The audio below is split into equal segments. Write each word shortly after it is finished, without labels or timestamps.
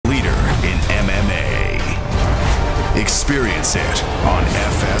Experience it on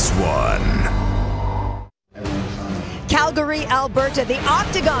FS1. Calgary, Alberta, the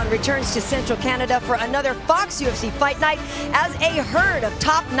Octagon returns to Central Canada for another Fox UFC Fight Night as a herd of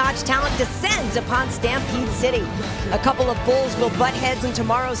top-notch talent descends upon Stampede City. A couple of bulls will butt heads in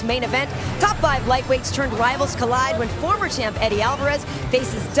tomorrow's main event. Top 5 lightweights turned rivals collide when former champ Eddie Alvarez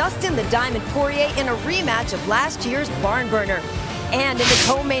faces Dustin the Diamond Poirier in a rematch of last year's barn burner. And in the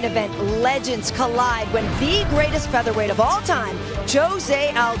co-main event, legends collide when the greatest featherweight of all time,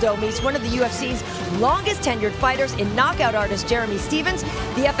 Jose Aldo, meets one of the UFC's longest tenured fighters in knockout artist Jeremy Stephens.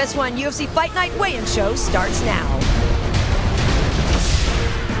 The FS1 UFC Fight Night weigh-in show starts now.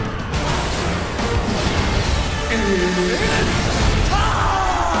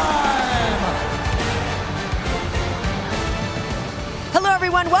 Hello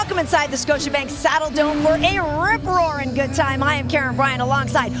everyone, welcome inside the Scotiabank Saddle Dome for a rip-roaring good time. I am Karen Bryan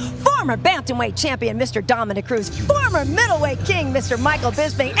alongside former bantamweight champion Mr. Dominic Cruz, former middleweight king Mr. Michael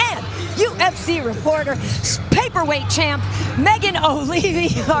Bisping, and UFC reporter, paperweight champ Megan O'Leary.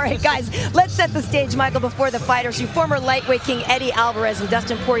 All right guys, let's set the stage, Michael, before the fighters. You former lightweight king Eddie Alvarez and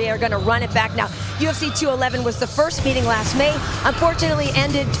Dustin Poirier are going to run it back now. UFC 211 was the first meeting last May. Unfortunately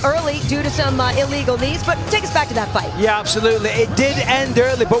ended early due to some illegal knees, but take us back to that fight. Yeah, absolutely. It did end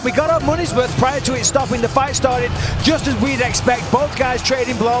early, but we got our money's worth prior to it stopping. The fight started just as we'd expect. Both guys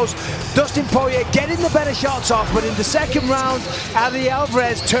trading blows. Dustin Poirier getting the better shots off, but in the second round, Eddie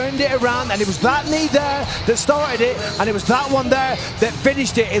Alvarez turned it around, and it was that knee there that started it, and it was that one there that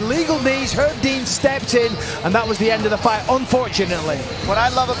finished it. Illegal knees, Herb Dean stepped in, and that was the end of the fight, unfortunately. What I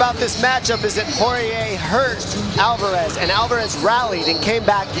love about this matchup is that Poirier hurt Alvarez, and Alvarez rallied and came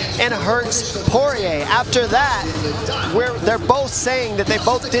back and hurt Poirier. After that, they're both saying that they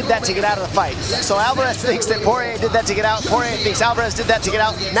both did that to get out of the fight. So Alvarez thinks that Poirier did that to get out. Poirier thinks Alvarez did that to get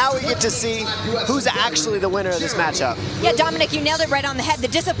out. Now we get to see who's actually the winner of this matchup. Yeah, Dominic, you nailed it right on the head. The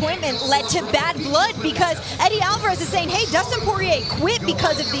disappointment led to bad blood because Eddie Alvarez is saying, hey, Dustin Poirier quit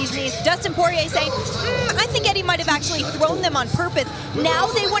because of these knees. Dustin Poirier saying, I think Eddie might have actually thrown them on purpose. Now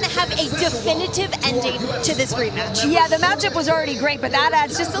they want to have a definitive ending to this rematch. Yeah, the matchup was already great, but that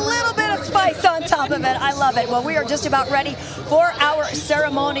adds just a little bit of spice on top of it. I love it. Well, we are just about ready for our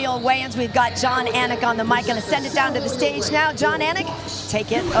ceremonial weigh-ins. We've got Jon Anik on the mic. Going to send it down to the stage now. Jon Anik,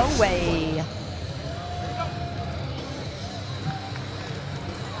 take it away.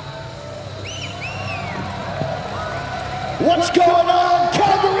 What's going on,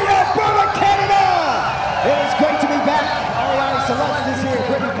 Calgary, Alberta, Canada? It is great to be back. Ariane Celeste is here,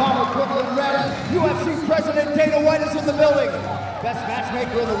 Brittany Palmer, Brooklyn Red. UFC President Dana White is in the building. Best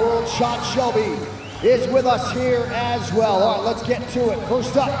matchmaker in the world, Sean Shelby, is with us here as well. All right, let's get to it.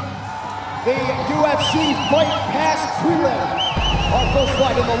 First up, the UFC Fight Pass prelim. Our first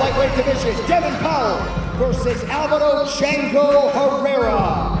fight in the lightweight division, Devin Powell versus Alvaro Chango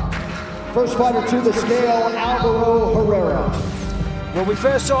Herrera. First fighter to the scale, Alvaro Herrera. Well, we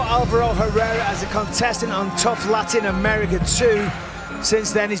first saw Alvaro Herrera as a contestant on Tough Latin America 2.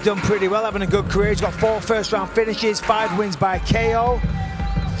 Since then, he's done pretty well, having a good career. He's got 4 first-round finishes, 5 wins by KO,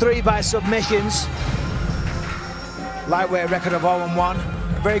 3 by submissions. Lightweight record of 0-1.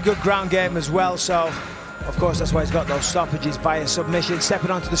 Very good ground game as well, so of course that's why he's got those stoppages via submission.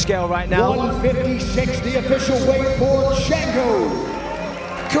 Stepping onto the scale right now. 156, the official weight for Chango.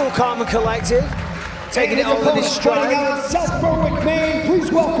 Cool, calm and collected. Taking it all in his stride. Out of South Berwick, Maine,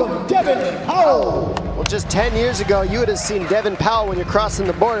 please welcome Devin Powell. Well, just 10 years ago, you would have seen Devin Powell when you're crossing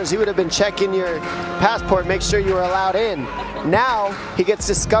the borders. He would have been checking your passport, make sure you were allowed in. Now, he gets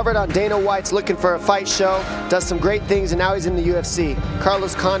discovered on Dana White's Looking for a Fight show, does some great things, and now he's in the UFC.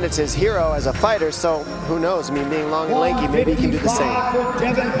 Carlos Condit's his hero as a fighter, so who knows? I mean, being long and lanky, maybe he can do the same. For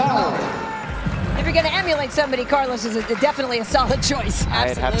Devin Powell. If you're going to emulate somebody, Carlos is definitely a solid choice.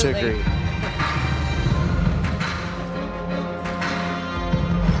 I'd have to agree.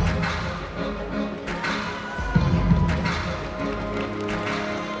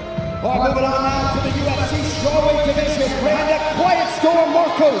 All right, moving on now to the UFC strawweight division. Branda Quiet Storm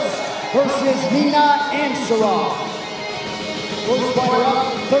Marcos versus Nina Ansaroff. First fighter up,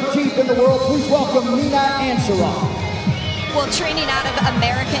 13th in the world. Please welcome Nina Ansaroff. Well, training out of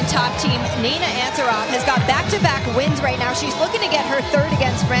American top team, Nina Ansaroff has got back-to-back wins right now. She's looking to get her 3rd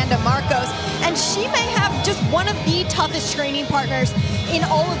against Branda Marcos, and she may have just one of the toughest training partners in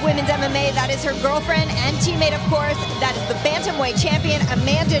all of women's MMA. That is her girlfriend and teammate, of course. That is the bantamweight champion,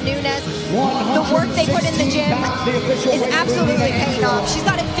 Amanda Nunes. The work they put in the gym is absolutely paying off. She's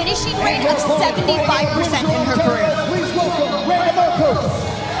got a finishing rate of 75% in her career. Please welcome Branda Marcos.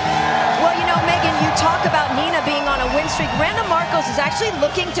 Well, you know, Megan, you talk about Nina being on a win streak, Randa Marcos is actually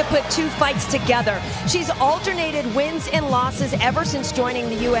looking to put 2 fights together. She's alternated wins and losses ever since joining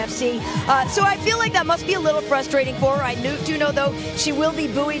the UFC. So I feel like that must be a little frustrating for her. I do know, though, she will be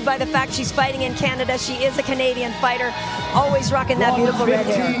buoyed by the fact she's fighting in Canada. She is a Canadian fighter, always rocking that beautiful red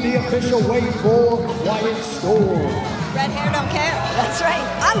hair. The official weight for Quiet Storm. Red hair don't care. That's right.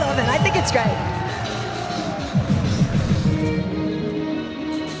 I love it. I think it's great.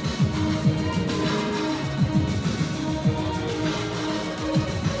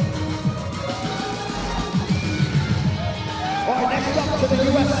 All right, next up to the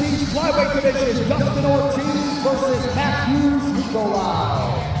UFC's flyweight division, Dustin Ortiz versus Matthews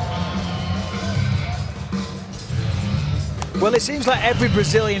Nicolau. Well, it seems like every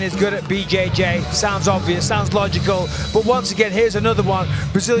Brazilian is good at BJJ. Sounds obvious, sounds logical. But once again, here's another one.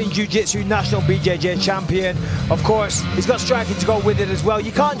 Brazilian Jiu-Jitsu national BJJ champion. Of course, he's got striking to go with it as well.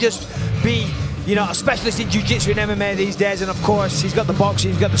 You can't just be, you know, a specialist in Jiu-Jitsu and MMA these days. And of course, he's got the boxing,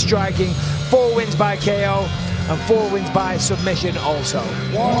 he's got the striking. 4 wins by KO and 4 wins by submission also.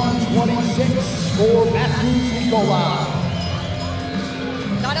 126 for Matthews Nicolau.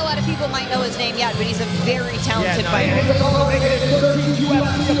 Not a lot of people might know his name yet, but he's a very talented fighter. Making his 13th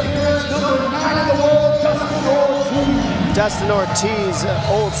UFC appearance, number 9 in the world, Dustin Ortiz. Dustin Ortiz,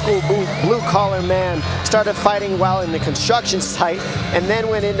 old school blue-collar man, started fighting while in the construction site and then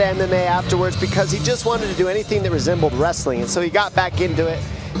went into MMA afterwards because he just wanted to do anything that resembled wrestling. And so he got back into it.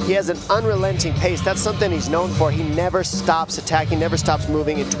 He has an unrelenting pace. That's something he's known for. He never stops attacking, never stops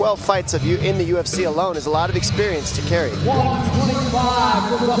moving. And 12 fights in the UFC alone is a lot of experience to carry.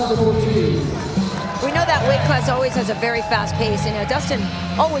 125 for Dustin Ortiz. We know that weight class always has a very fast pace, and Dustin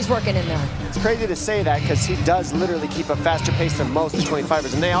always working in there. It's crazy to say that because he does literally keep a faster pace than most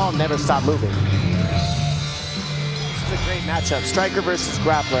 25ers, and they all never stop moving. This is a great matchup. Striker versus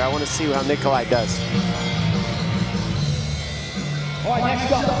grappler. I want to see how Nikolai does. All right,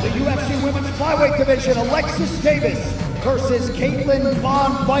 next up, the UFC Women's Flyweight Division, Alexis Davis versus Caitlin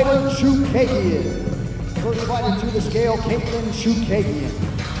Von Fighter Chookagian. First fighter to the scale, Caitlin Chookagian.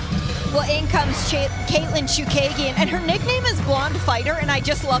 Well, in comes Caitlin Chookagian, and her nickname is Blonde Fighter, and I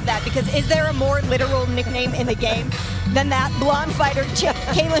just love that because is there a more literal nickname in the game than that? Blonde Fighter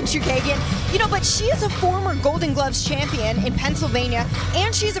Caitlin Chookagian. You know, but she is a former Golden Gloves champion in Pennsylvania,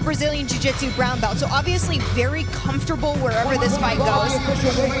 and she's a Brazilian Jiu-Jitsu brown belt, so obviously very comfortable wherever this fight goes.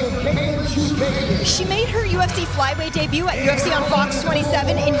 She made her UFC flyweight debut at UFC on Fox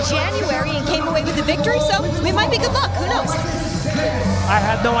 27 in January and came away with the victory, so it might be good luck. Who knows? I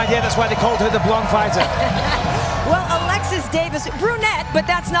had no idea that's why they called her the blonde fighter. Well, Alexis Davis, brunette, but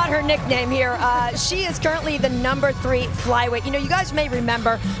that's not her nickname here. She is currently the number 3 flyweight. You know, you guys may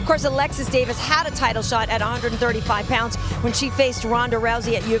remember, of course, Alexis Davis had a title shot at 135 pounds when she faced Ronda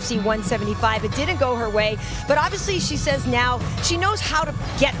Rousey at UFC 175. It didn't go her way, but obviously she says now she knows how to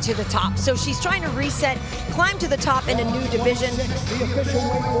get to the top. So she's trying to reset, climb to the top in a new division,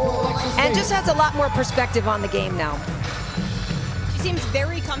 and just has a lot more perspective on the game now. She seems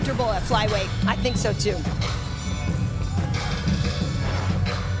very comfortable at flyweight. I think so too.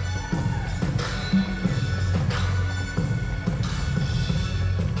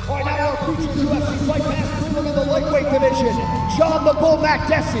 All right, now our featured UFC fight pass prelim in the lightweight division, John the Bull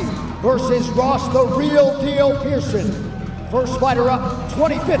Makdessi versus Ross the Real Deal Pearson. First fighter up,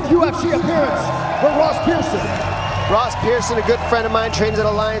 25th UFC appearance for Ross Pearson. Ross Pearson, a good friend of mine, trains at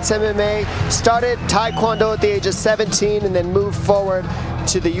Alliance MMA, started Taekwondo at the age of 17 and then moved forward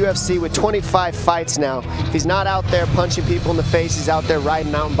to the UFC with 25 fights now. He's not out there punching people in the face, he's out there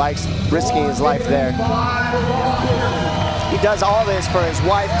riding mountain bikes, risking his life there. He does all this for his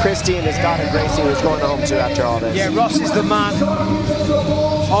wife, Christy, and his daughter, Gracie, who's going home to after all this. Yeah, Ross is the man.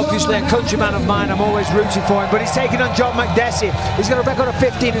 Obviously a countryman of mine, I'm always rooting for him, but he's taking on John Makdessi. He's got a record of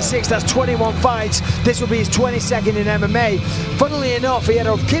 15-6, that's 21 fights. This will be his 22nd in MMA. Funnily enough, he had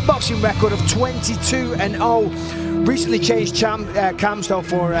a kickboxing record of 22-0. Recently changed camps though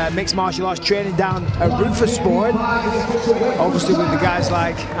for mixed martial arts, training down at Rufussport, obviously with the guys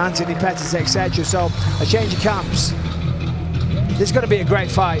like Anthony Pettis, etc. So a change of camps. This is going to be a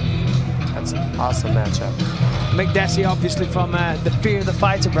great fight. That's an awesome matchup. Makdessi obviously from the Fear the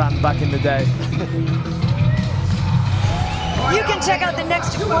Fighter brand back in the day. You can check out the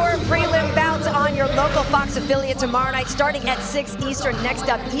next 4 prelim bouts on your local Fox affiliate tomorrow night, starting at 6 Eastern. Next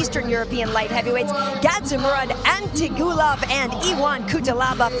up, Eastern European light heavyweights Gadzimurad Antigulov and Iwan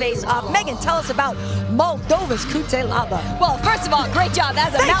Kutelaba face off. Megan, tell us about Moldova's Kutelaba. Well, first of all, great job.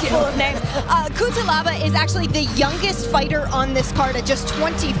 That's a mouthful of names. Kutelaba is actually the youngest fighter on this card at just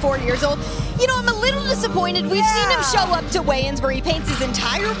 24 years old. You know, I'm a little disappointed. We've seen him show up to weigh-ins where he paints his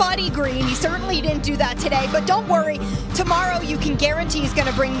entire body green. He certainly didn't do that today, but don't worry. Tomorrow, you can guarantee he's going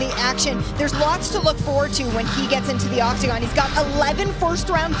to bring the action. There's lots to look forward to when he gets into the octagon. He's got 11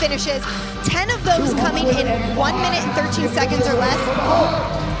 first-round finishes, 10 of those coming in 1 minute and 13 seconds or less.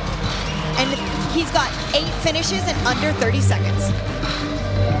 And he's got 8 finishes in under 30 seconds.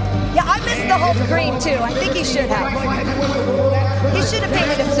 Yeah, I missed the whole green too. I think he should have. He should have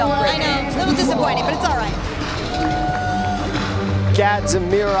painted himself green. I know, a little disappointing, but it's all right.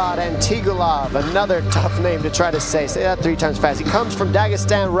 Gadzimurad Antigulov, another tough name to try to say. Say that 3 times fast. He comes from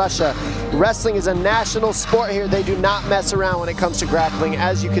Dagestan, Russia. Wrestling is a national sport here. They do not mess around when it comes to grappling,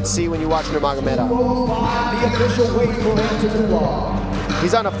 as you could see when you watch Nurmagomedov.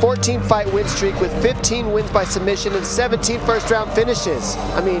 He's on a 14-fight win streak with 15 wins by submission and 17 first-round finishes.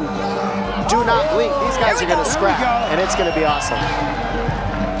 I mean, do not blink. These guys are going to scrap, and it's going to be awesome.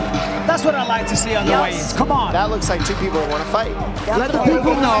 That's what I like to see on the weigh-ins. Come on. That looks like 2 people that want to fight. Let the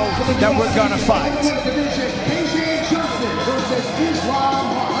people know that we're going to fight.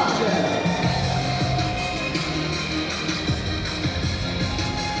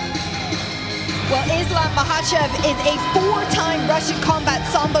 Well, Islam Makhachev is a 4-time Russian combat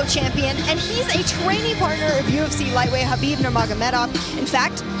sambo champion, and he's a training partner of UFC lightweight Khabib Nurmagomedov. In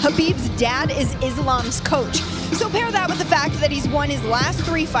fact, Khabib's dad is Islam's coach. So pair that with the fact that he's won his last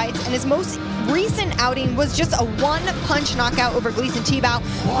 3 fights, and his most recent outing was just a 1-punch knockout over Gleison Tibau,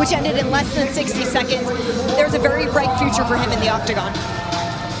 which ended in less than 60 seconds. There's a very bright future for him in the octagon.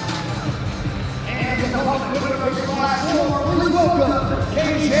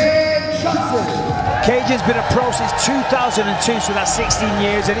 Cajun's been a pro since 2002, so that's 16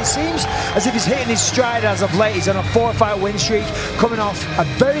 years, and it seems as if he's hitting his stride as of late. He's on a 4-fight win streak, coming off a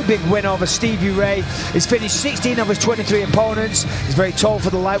very big win over Stevie Ray. He's finished 16 of his 23 opponents. He's very tall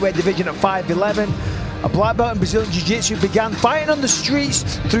for the lightweight division at 5'11". A black belt in Brazilian Jiu-Jitsu, began fighting on the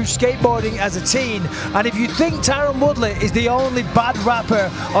streets through skateboarding as a teen. And if you think Tyron Woodley is the only bad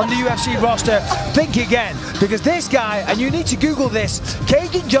rapper on the UFC roster, think again. Because this guy, and you need to Google this,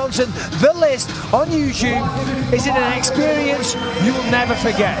 Cajun Johnson, The List on YouTube, is in an experience you will never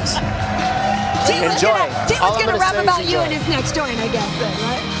forget. Dylan's gonna rap about you in his next joint, I guess,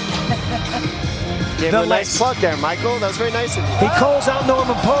 right? Gave him a nice plug there, Michael. That was very nice of you. He calls out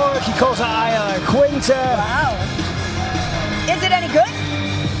Norman Park, he calls out Ayala Quinta. Wow. Is it any good?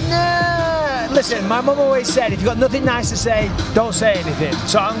 Nah. Listen, my mum always said, if you've got nothing nice to say, don't say anything.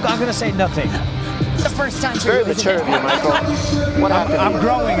 So I'm going to say nothing. It's the first time for very mature of you, Michael. What happened? I'm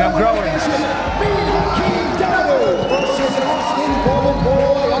growing, I'm growing.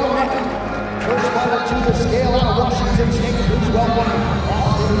 First fighter to the scale out of Washington State. Please welcome.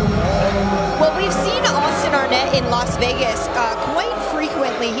 Well, we've seen Austin Arnett in Las Vegas quite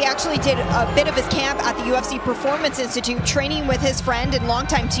frequently. He actually did a bit of his camp at the UFC Performance Institute, training with his friend and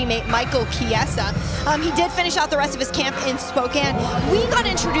longtime teammate Michael Chiesa. He did finish out the rest of his camp in Spokane. We got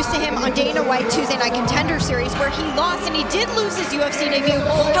introduced to him on Dana White Tuesday Night Contender Series, where he lost, and he did lose his UFC debut.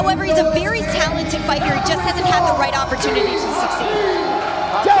 However, he's a very talented fighter. He just hasn't had the right opportunity to succeed.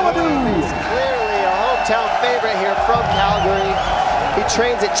 He's clearly a hometown favorite here from Calgary. He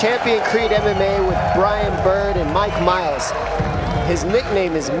trains at Champion Creed MMA with Brian Bird and Mike Miles. His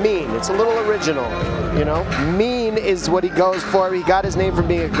nickname is Mean. It's a little original, you know? Mean is what he goes for. He got his name from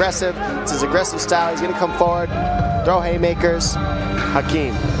being aggressive. It's his aggressive style. He's going to come forward, throw haymakers.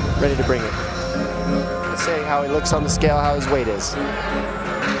 Hakeem, ready to bring it. Let's say how he looks on the scale, how his weight is.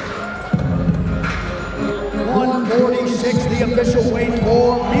 146, the official weight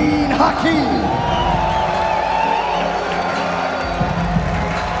for Mean Hakeem.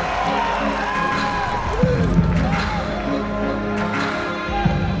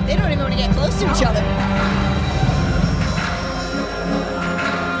 Close to each other.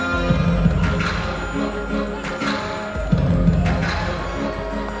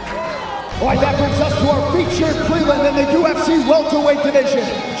 All right, that brings us to our featured prelim in the UFC welterweight division.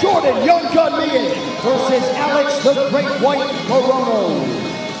 Jordan Young Gun Meehan versus Alex the Great White Morono.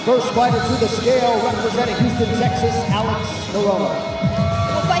 First fighter to the scale, representing Houston, Texas, Alex Morono.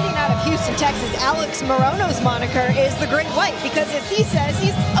 Well, fighting out of Houston, Houston, Texas. Alex Morono's moniker is the Great White because, as he says,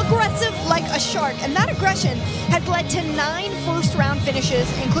 he's aggressive like a shark. And that aggression has led to 9 first-round finishes,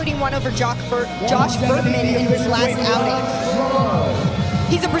 including one over Josh Bergman in his last outing.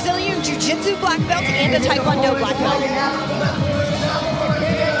 He's a Brazilian Jiu-Jitsu black belt and a Taekwondo black belt.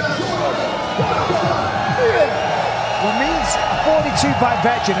 Ramirez, a 42-fight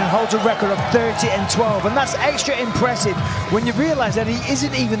veteran and holds a record of 30-12, and that's extra impressive when you realize that he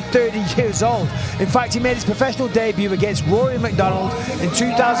isn't even 30 years old. In fact, he made his professional debut against Rory McDonald in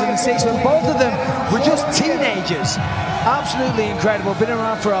 2006 when both of them were just teenagers. Absolutely incredible, been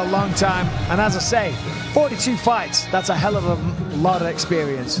around for a long time, and as I say, 42 fights, that's a hell of a lot of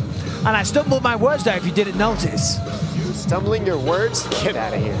experience. And I stumbled my words there if you didn't notice. Stumbling your words? Get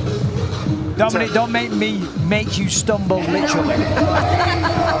out of here. Dominic, don't make me make you stumble literally.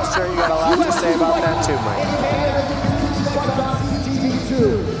 I'm sure you got a lot to say about that too, Mike.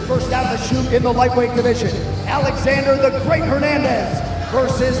 First out of the chute in the lightweight division, Alexander the Great Hernandez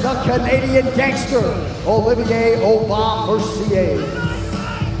versus the Canadian gangster, Olivier Aubin-Mercier.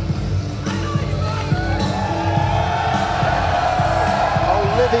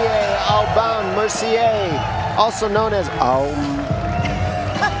 Olivier Aubin-Mercier, also known as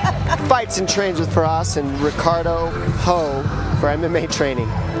fights and trains with Faraz and Ricardo Ho for MMA training.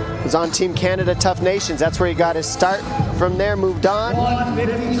 Was on Team Canada Tough Nations. That's where he got his start. From there, moved on.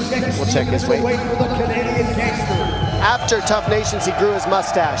 We'll check his weight. After Tough Nations, he grew his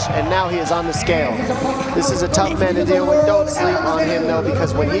mustache, and now he is on the scale. This is a tough man to deal with. Don't sleep on him, though,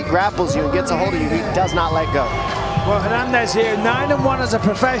 because when he grapples you and gets a hold of you, he does not let go. Well, Hernandez here, 9-1 as a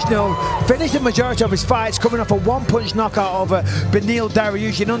professional, finished the majority of his fights, coming off a one-punch knockout over Beneil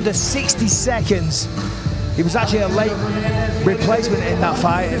Dariush in under 60 seconds. He was actually a late replacement in that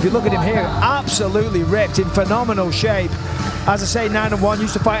fight. If you look at him here, absolutely ripped, in phenomenal shape. As I say, 9-1,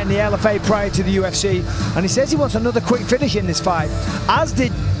 used to fight in the LFA prior to the UFC, and he says he wants another quick finish in this fight, as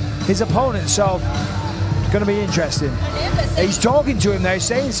did his opponent, so it's going to be interesting. He's talking to him there,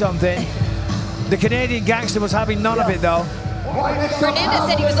 saying something. The Canadian gangster was having none of it, though. Hernandez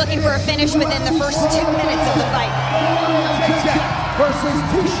said he was looking for a finish within the first 2 minutes of the fight. Versus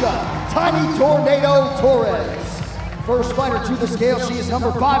Tisha Tiny Tornado Torres. First fighter to the scale, she is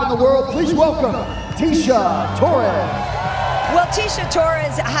number 5 in the world. Please welcome Tisha Torres. Well, Tisha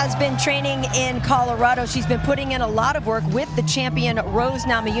Torres has been training in Colorado. She's been putting in a lot of work with the champion, Rose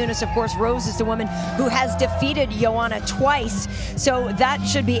Namajunas. Of course, Rose is the woman who has defeated Joanna twice, so that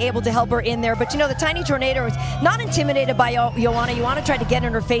should be able to help her in there. But, you know, the Tiny Tornado is not intimidated by Joanna. Joanna tried to get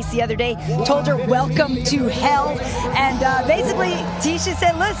in her face the other day, told her, welcome to hell. And basically, Tisha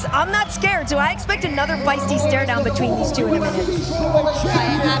said, listen, I'm not scared, so I expect another feisty stare down between these two in a minute.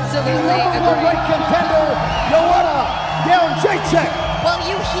 I absolutely agree. Great contender, Joanna Jędrzejczyk. Well,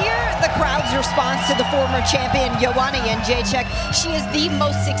 you hear the crowd's response to the former champion, Joanna Jędrzejczyk. She is the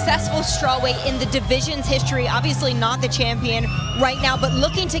most successful strawweight in the division's history. Obviously not the champion right now, but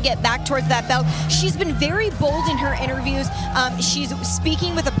looking to get back towards that belt. She's been very bold in her interviews. She's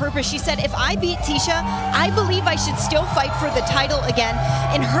speaking with a purpose. She said, if I beat Tisha, I believe I should still fight for the title again.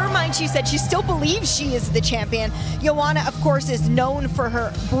 In her mind, she said she still believes she is the champion. Joanna, of course, is known for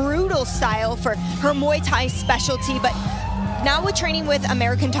her brutal style, for her Muay Thai specialty, but now with training with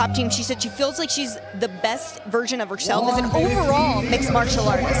American Top Team, she said she feels like she's the best version of herself as an overall mixed martial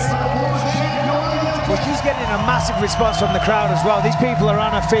artist. Well, she's getting a massive response from the crowd as well. These people are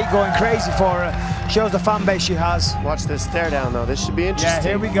on her feet going crazy for her. Shows the fan base she has. Watch this stare down, though. This should be interesting.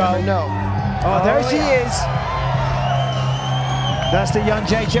 Yeah, here we go. No. Oh, there she is. That's the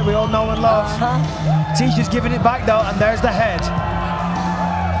Jędrzejczyk we all know and love. Tisha's giving it back, though, and there's the head.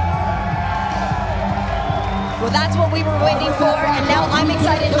 Well, that's what we were waiting for, and now I'm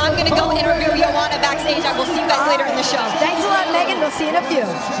excited. I'm going to go interview Joanna backstage. I will see you guys later in the show. Thanks a lot, Megan. We'll see you in a few.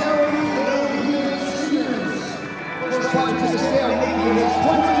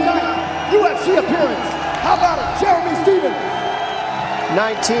 UFC appearance. How about it, Jeremy Stephens?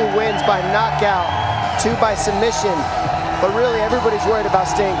 19 wins by knockout, 2 by submission, but really everybody's worried about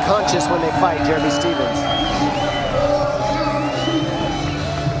staying conscious when they fight Jeremy Stephens.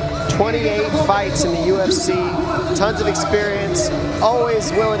 28 fights in the UFC, tons of experience,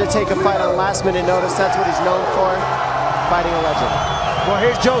 always willing to take a fight on last-minute notice. That's what he's known for, fighting a legend. Well,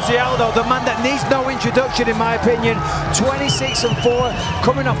 here's Jose Aldo, the man that needs no introduction, in my opinion. 26-4,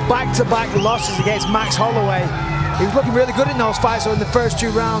 coming off back-to-back losses against Max Holloway. He was looking really good in those fights in the first 2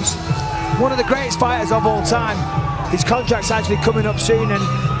 rounds. One of the greatest fighters of all time. His contract's actually coming up soon, and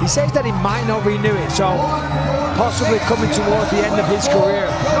he says that he might not renew it, so possibly coming towards the end of his career.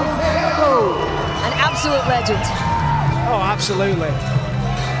 An absolute legend. Oh, absolutely.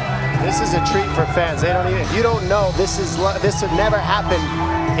 This is a treat for fans. They don't even, if you don't know, this would never happen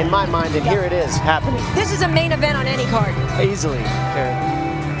in my mind, and here it is happening. This is a main event on any card. Easily, Karen.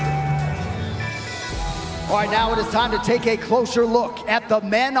 All right, now it is time to take a closer look at the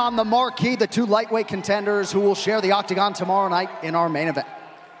men on the marquee, the two lightweight contenders who will share the octagon tomorrow night in our main event.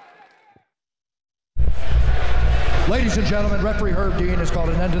 Ladies and gentlemen, referee Herb Dean has called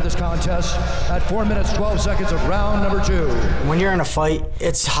an end to this contest at 4 minutes, 12 seconds of round number 2. When you're in a fight,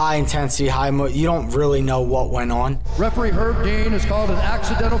 it's high intensity, you don't really know what went on. Referee Herb Dean has called an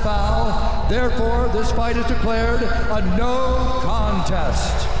accidental foul. Therefore, this fight is declared a no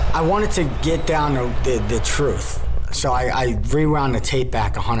contest. I wanted to get down to the truth, so I rewound the tape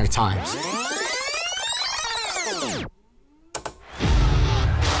back 100 times.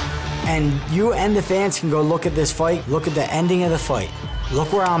 And you and the fans can go look at this fight, look at the ending of the fight.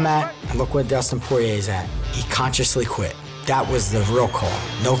 Look where I'm at, and look where Dustin Poirier's at. He consciously quit. That was the real call.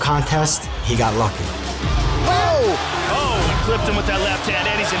 No contest, he got lucky. Oh! Oh, he clipped him with that left hand.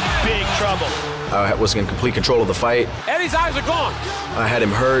 Eddie's in big trouble. I was in complete control of the fight. Eddie's eyes are gone. I had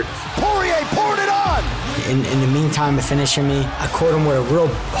him hurt. Poirier poured it on! In the meantime of finishing me, I caught him with a real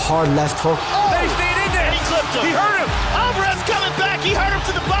hard left hook. Oh. Eddie stayed in there. Eddie clipped him. He hurt him. Alvarez coming back. He hurt him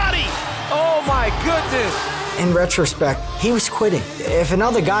to the body. Oh, my goodness. In retrospect, he was quitting. If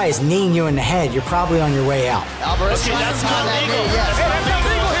another guy is kneeing you in the head, you're probably on your way out. Alvarez, okay, that's not legal. Yes. Hey, that's not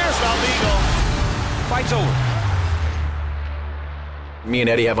legal here. It's not legal. Fight's over. Me and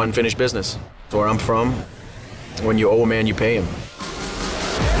Eddie have unfinished business. Where I'm from, when you owe a man, you pay him.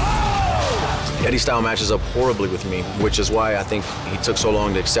 Eddie's style matches up horribly with me, which is why I think he took so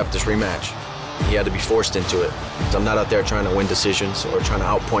long to accept this rematch. He had to be forced into it. I'm not out there trying to win decisions or trying to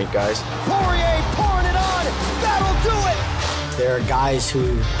outpoint guys. Poirier pouring it on! That'll do it! There are guys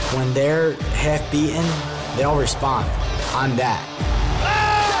who, when they're half-beaten, they'll respond. I'm that.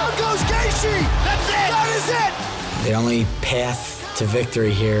 Down goes Gaethje! That's it! That is it! The only path to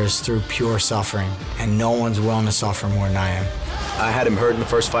victory here is through pure suffering, and no one's willing to suffer more than I am. I had him hurt in the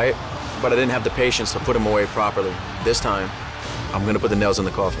first fight, but I didn't have the patience to put him away properly. This time, I'm gonna put the nails in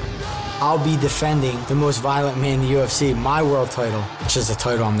the coffin. I'll be defending the most violent man in the UFC, my world title, which is a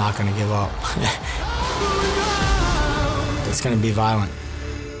title I'm not gonna give up. It's gonna be violent.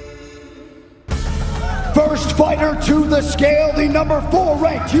 First fighter to the scale, the number 4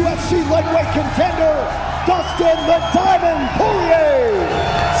 ranked UFC lightweight contender, Dustin the Diamond Poirier.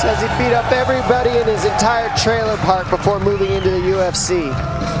 Says he beat up everybody in his entire trailer park before moving into the UFC.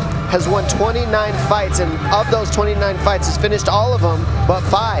 Has won 29 fights, and of those 29 fights, has finished all of them but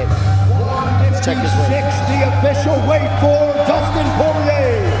 5. Let's check his weight. The official weight for Dustin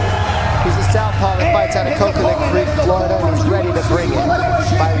Poirier. He's a southpaw that fights out of Coconut Creek, Florida, and he's ready to bring it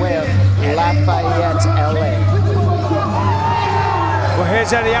by way of Lafayette, LA. Well,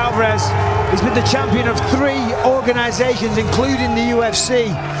 here's Eddie Alvarez. He's been the champion of 3 organizations, including the UFC,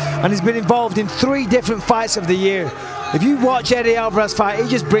 and he's been involved in 3 different fights of the year. If you watch Eddie Alvarez fight, he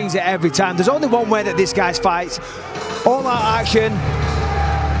just brings it every time. There's only one way that this guy fights. All out action,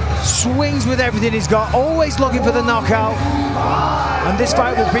 swings with everything he's got, always looking for the knockout, and this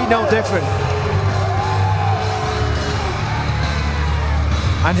fight will be no different.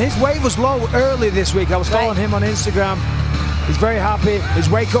 And his weight was low early this week. I was following him on Instagram. He's very happy. His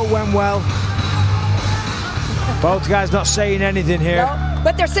weight cut went well. Both guys not saying anything here. No,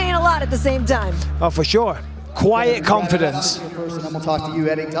 but they're saying a lot at the same time. Oh, for sure. Quiet confidence. First, and then we'll talk to you,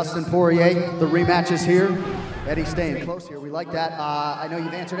 Eddie. Dustin Poirier, the rematch is here. Eddie staying close here. We like that. I know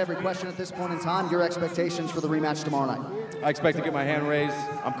you've answered every question at this point in time. Your expectations for the rematch tomorrow night? I expect to get my hand raised.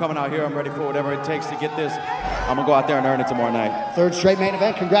 I'm coming out here. I'm ready for whatever it takes to get this. I'm going to go out there and earn it tomorrow night. 3rd straight main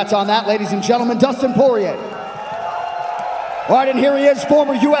event. Congrats on that, ladies and gentlemen. Dustin Poirier. All right, and here he is,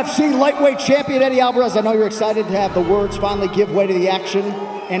 former UFC lightweight champion Eddie Alvarez. I know you're excited to have the words finally give way to the action.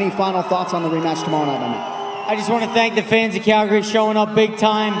 Any final thoughts on the rematch tomorrow night, my man? I just want to thank the fans of Calgary showing up big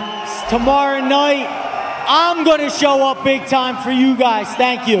time. Tomorrow night, I'm going to show up big time for you guys.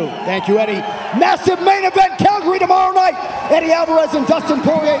 Thank you. Thank you, Eddie. Massive main event, Calgary tomorrow night. Eddie Alvarez and Dustin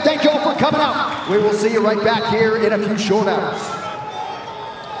Poirier, thank you all for coming out. We will see you right back here in a few short hours.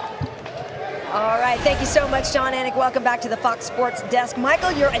 All right, thank you so much, John Anik. Welcome back to the Fox Sports desk.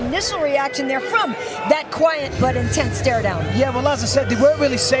 Michael, your initial reaction there from that quiet but intense stare down. Yeah, well, as I said, they weren't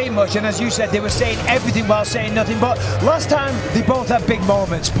really saying much, and as you said, they were saying everything while saying nothing. But last time, they both had big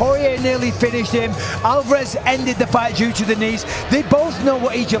moments. Poirier nearly finished him. Alvarez ended the fight due to the knees. They both know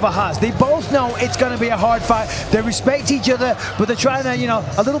what each other has. They both know it's going to be a hard fight. They respect each other, but they're trying to, you know,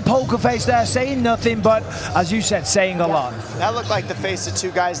 a little poker face there, saying nothing, but as you said, saying a lot. That looked like the face of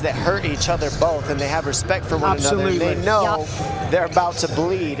 2 guys that hurt each other both, and they have respect for one Absolutely. another. And they know they're about to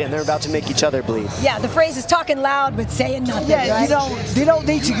bleed and they're about to make each other bleed. Yeah, the phrase is talking loud but saying nothing. Yeah, right? they don't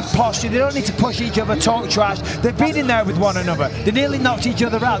need to posture. They don't need to push each other, talk trash. They've been in there with one another. They nearly knocked each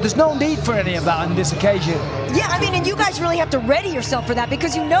other out. There's no need for any of that on this occasion. Yeah, I mean, and you guys really have to ready yourself for that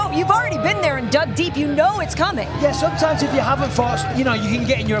because you know you've already been there and dug deep. You know it's coming. Yeah, sometimes if you haven't fought, you know, you can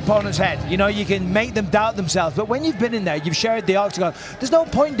get in your opponent's head. You know, you can make them doubt themselves. But when you've been in there, you've shared the octagon, there's no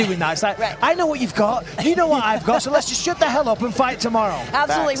point doing that. It's like, right. I know what you've got, you know what I've got, so let's just shut the hell up and fight tomorrow.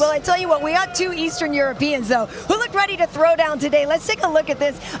 Absolutely. Well, I tell you what, we got two Eastern Europeans, though, who look ready to throw down today. Let's take a look at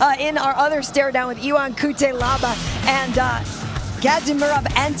this in our other stare down with Ion Kutelaba and Gazimirov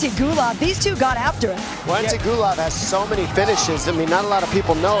Antigulov. These two got after it. Well, Antigulov has so many finishes. I mean, not a lot of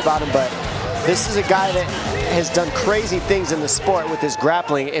people know about him, but this is a guy that has done crazy things in the sport with his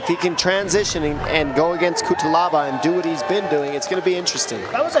grappling. If he can transition and go against Kutelaba and do what he's been doing, it's going to be interesting.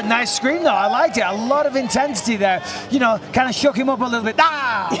 That was a nice scream, though. I liked it. A lot of intensity there. You know, kind of shook him up a little bit.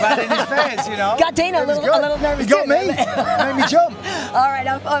 Right in his face, you know. Got Dana a little nervous. He got me. Made me jump. All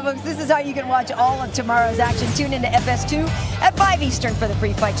right, folks, this is how you can watch all of tomorrow's action. Tune into FS2 at 5 Eastern for the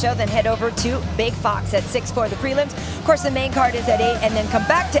pre-fight show. Then head over to Big Fox at 6 for the prelims. Of course, the main card is at 8, and then come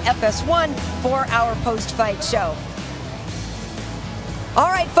back to FS1 for our post-fight show. All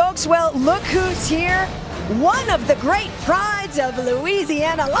right, folks, well, look who's here. One of the great prides of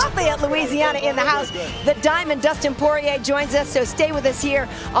Louisiana, Lafayette, Louisiana in the house. The Diamond Dustin Poirier joins us, so stay with us here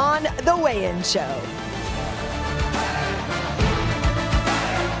on The Weigh-In Show.